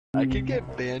I could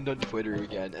get banned on Twitter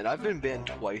again, and I've been banned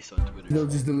twice on Twitter. They'll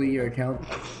just delete your account.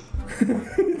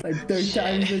 Like 3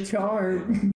 times the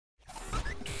charm.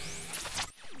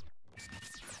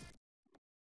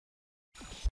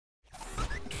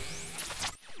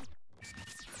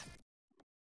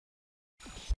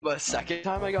 The second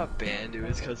time I got banned, it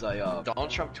was because Donald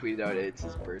Trump tweeted out it's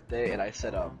his birthday, and I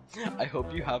said, I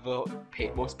hope you have a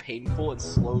most painful and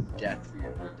slow death for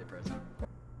your birthday present.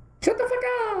 Shut the fuck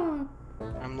up!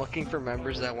 I'm looking for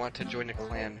members that want to join a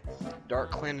clan.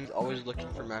 Dark Clan is always looking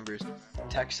for members.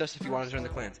 Text us if you want to join the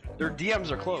clans. Their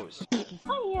DMs are closed.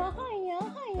 Hiya,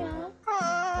 hiya, hiya.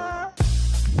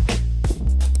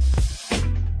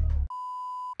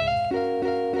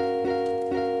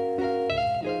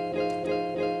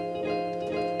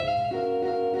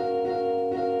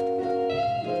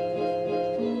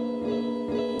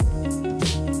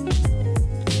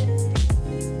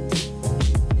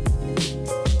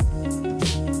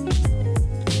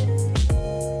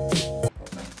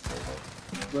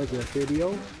 Was it a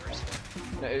video?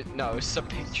 No, it's a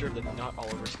picture of the Not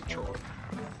Oliver's controller.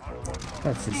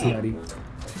 That's just nutty.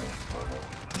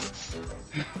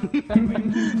 I'm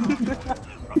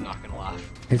not gonna laugh.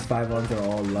 His 5 odds are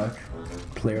all luck,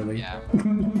 clearly. Yeah.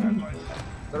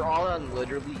 They're all on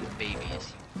literally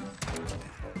babies.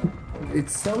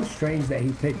 It's so strange that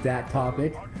he picked that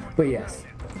topic, but yes,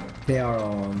 they are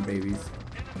all on babies.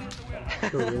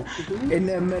 In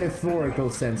a metaphorical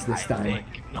sense this time.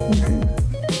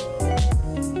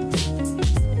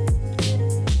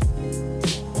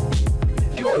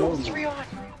 Yo, 3 on!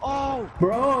 Oh!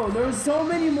 Bro, there's so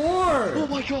many more! Oh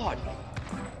my god!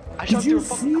 I Did shot through you a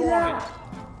fucking see quad! that?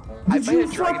 I Did played you a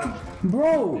dragon fuck... off...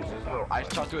 Bro! I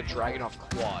shot through a dragon off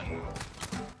quad.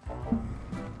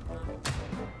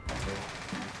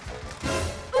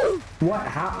 What?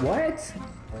 How? What?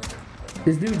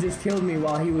 This dude just killed me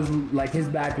while he was, like, his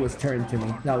back was turned to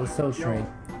me. That was so strange.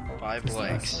 5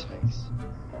 likes.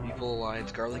 Evil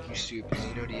Alliance, Garlicky Soup,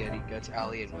 Zeno Dieti, Guts,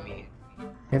 Ali, and me.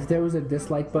 If there was a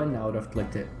dislike button, I would have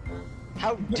clicked it.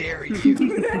 How dare you!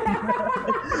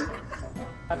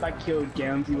 If I killed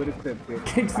Gams, he would have clipped it.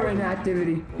 Kicked for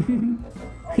inactivity.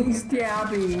 He's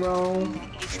capping, bro.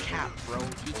 He's cap, bro.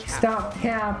 He cap. Stop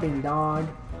capping, dog.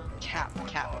 Cap,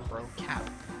 bro. Cap.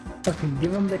 Fucking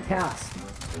give him the caps.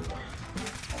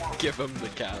 Give him the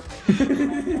cap.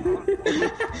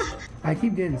 I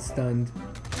keep getting stunned.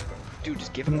 Dude,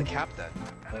 just give him the cap then.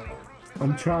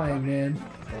 I'm trying, man.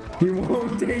 He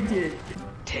won't take it.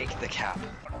 Take the cap.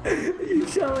 You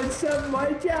shall accept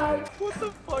my cap. What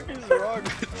the fuck is wrong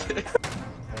with this?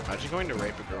 How'd you going to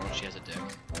rape a girl when she has a dick?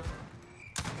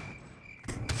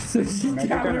 So she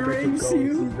counter rapes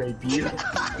you?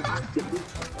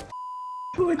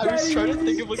 I was trying to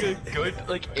think of like a good,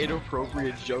 like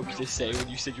inappropriate joke to say when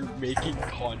you said you're making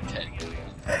content.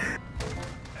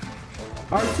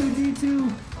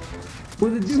 R2D2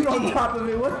 with a dude on top of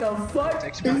it. What the fuck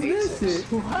Takes is about this?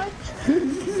 8-6. What?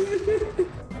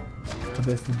 The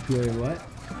best to play what?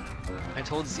 I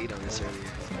told Zeno this earlier.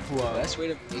 The best way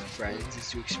to make friends is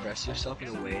to express yourself in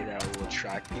a way that will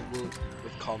attract people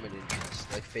with common interests,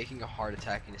 like faking a heart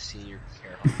attack in a senior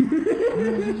care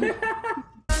home.